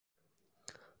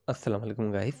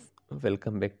Assalamualaikum guys,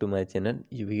 welcome back to my channel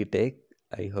UBK Tech.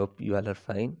 I hope you all are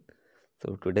fine.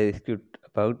 So today is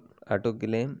about auto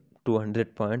claim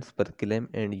 200 points per claim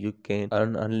and you can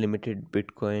earn unlimited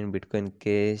Bitcoin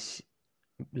Cash,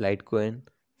 Litecoin.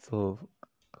 So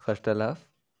first off,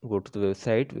 go to the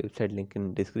website link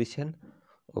in description.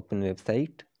 Open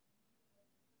website.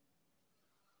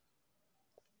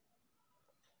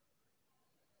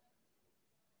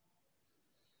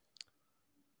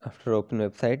 After open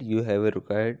website, you have a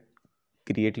required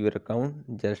create your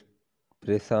account. Just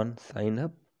press on sign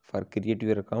up for create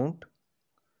your account.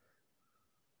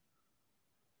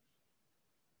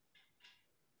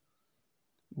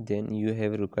 Then you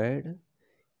have required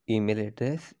email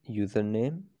address,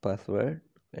 username, password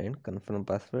and confirm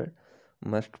password.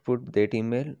 Must put that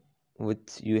email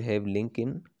which you have link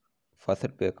in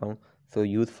FastPay account. So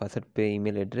use FastPay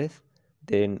email address,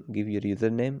 then give your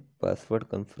username, password,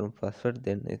 confirm password,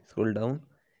 then scroll down.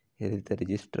 Here is the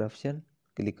register option.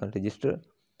 Click on register.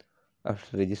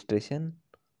 After registration,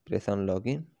 press on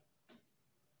login.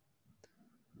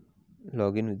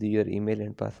 Login with your email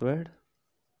and password.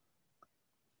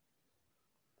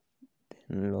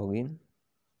 Then login.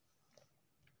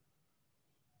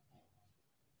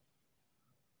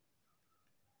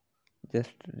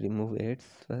 Just remove ads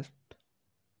first.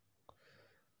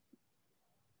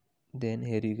 Then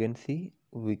here you can see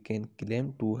we can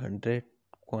claim 200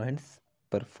 coins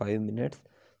per 5 minutes.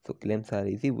 So claims are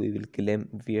easy. We will claim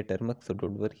via Termux, so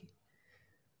don't worry.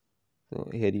 So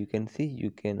here you can see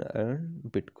you can earn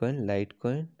Bitcoin,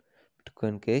 Litecoin,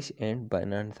 Bitcoin Cash and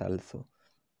Binance also.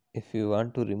 If you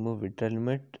want to remove withdrawal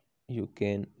limit, you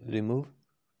can remove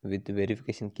with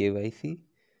verification KYC.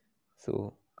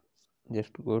 So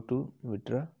just go to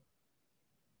withdraw.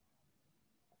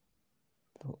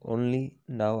 So only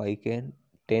now I can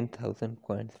 10,000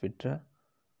 coins withdraw.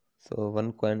 So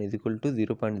one coin is equal to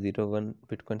 0.01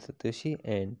 Bitcoin Satoshi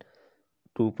and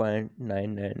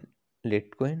 2.99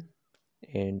 Litecoin,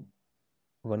 and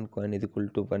one coin is equal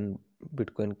to 1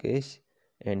 Bitcoin Cash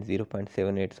and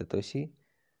 0.78 Satoshi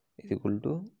is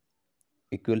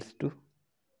equals to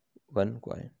 1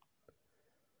 coin.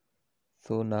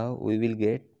 So now we will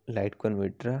get Litecoin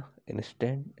withdraw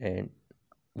instant and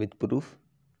with proof.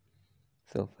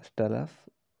 So first off,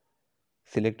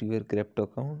 select your crypto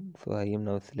account. So I am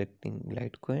now selecting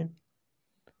Litecoin.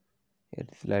 Here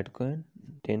is Litecoin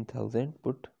 10,000,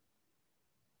 put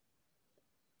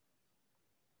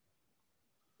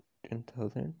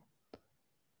 10,000,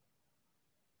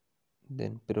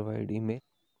 then provide email.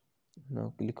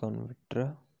 Now click on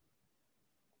withdraw.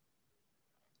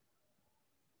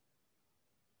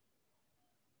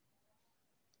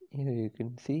 Here you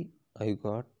can see I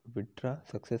got withdraw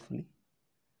successfully.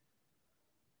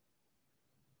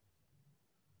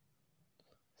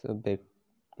 So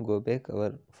go back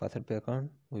our FastPay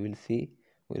account. We will see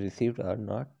we received or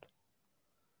not.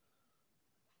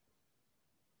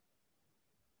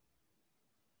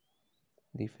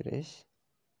 Refresh.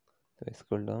 So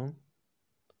scroll down.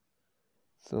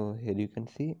 So here you can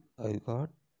see I got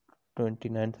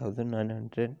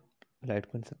 29,900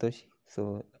 Litecoin Satoshi.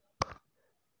 So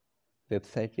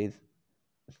website is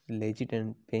legit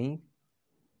and paying.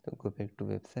 So go back to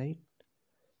website.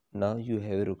 Now you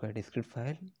have a required script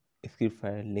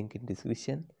file link in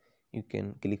description. You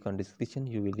can click on description,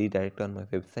 you will redirect on my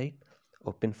website.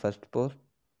 Open first post,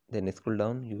 then scroll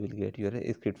down, you will get your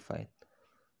script file.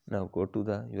 Now go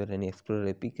to your any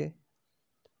Explorer APK.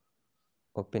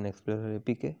 Open Explorer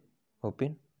APK.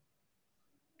 Open.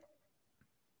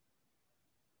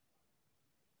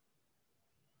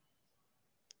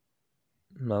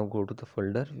 Now go to the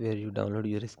folder where you download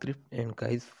your script, and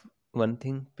guys, one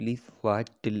thing, please watch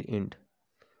till end.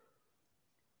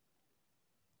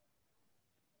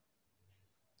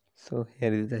 So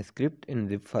here is the script in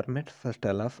zip format. First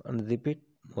off, unzip it,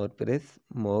 more press,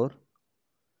 more,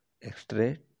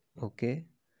 extract. Okay.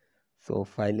 So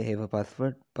file have a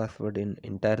password in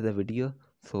entire the video.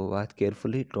 So watch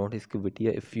carefully, don't skip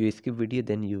video. If you skip video,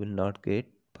 then you will not get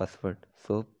password.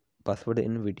 So password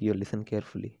in video, listen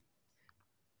carefully.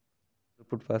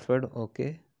 Put password.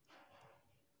 Okay.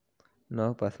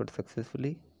 Now password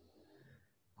successfully.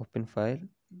 Open file,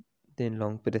 then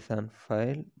long press on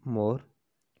file, more,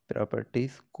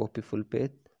 properties, copy full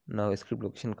page. Now script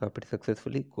location copied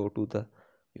successfully. Go to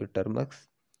your Termux.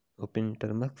 Open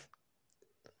Termux.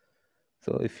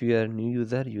 So if you are new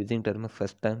user using Termux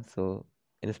first time, so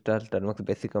install Termux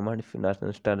basic command. If you not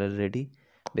installed already,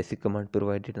 basic command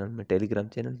provided on my Telegram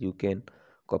channel, you can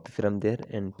copy from there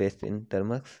and paste in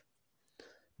Termux.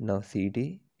 Now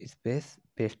cd space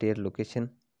paste your location,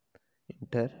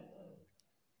 enter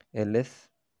ls,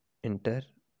 enter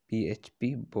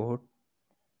php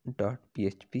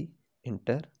bot.php,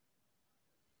 enter.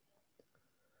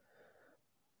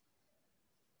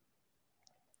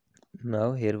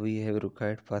 Now here we have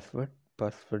required password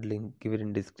link given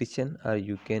in description, or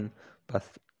you can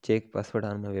check password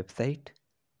on my website.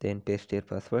 Then paste your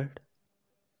password,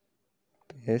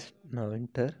 paste, now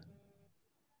enter.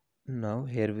 Now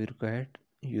here we required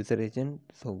user agent,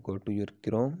 so go to your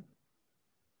Chrome,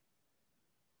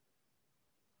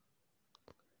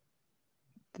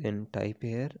 then type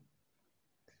here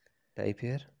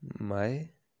my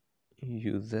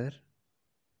user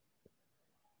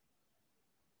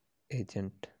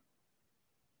agent.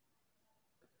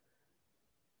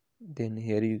 Then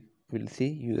here you will see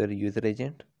your user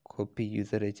agent, copy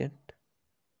user agent,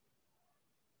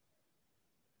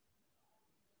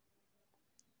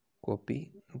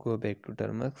 copy, go back to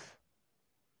Termux,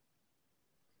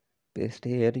 paste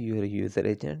here your user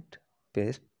agent,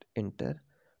 paste, enter.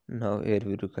 Now here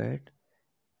we required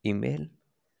email,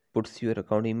 puts your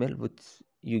account email which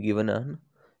you given on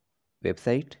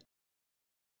website.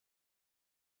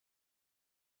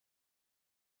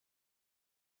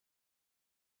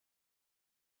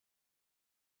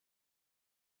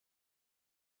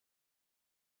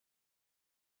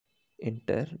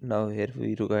 Enter. Now here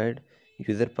we required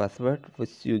user password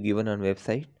which you given on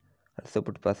website, also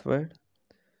put password.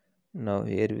 Now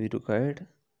here we required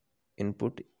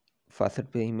input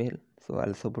faucet pay email, so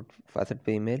also put faucet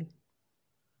pay email.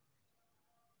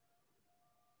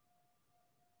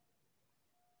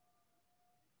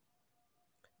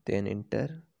 Then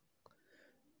enter.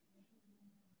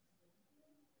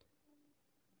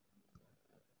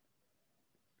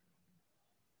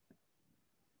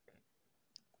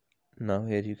 Now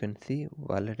here you can see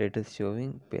wallet address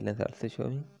showing, balance also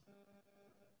showing.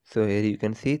 So here you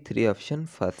can see three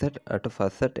options: faucet, auto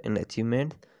faucet, and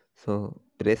achievements. So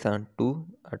press on to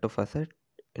auto faucet,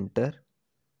 enter.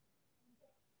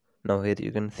 Now here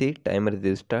you can see timer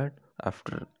is start.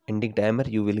 After ending timer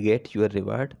you will get your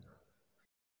reward.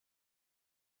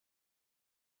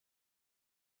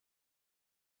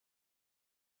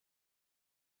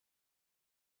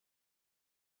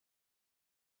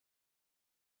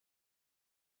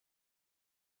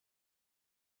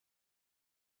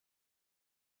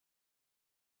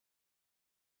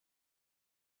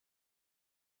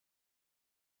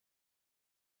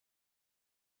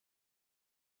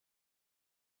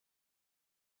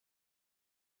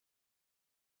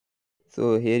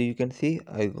 So here you can see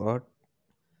I got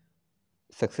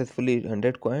successfully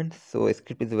 100 coins. So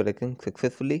script is working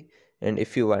successfully. And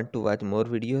if you want to watch more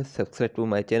videos, subscribe to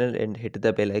my channel and hit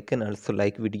the bell icon. Also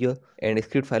like video and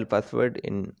script file password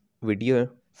in video.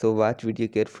 So watch video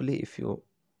carefully. If you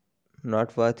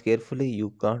not watch carefully,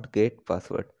 you can't get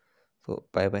password. So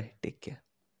bye bye, take care.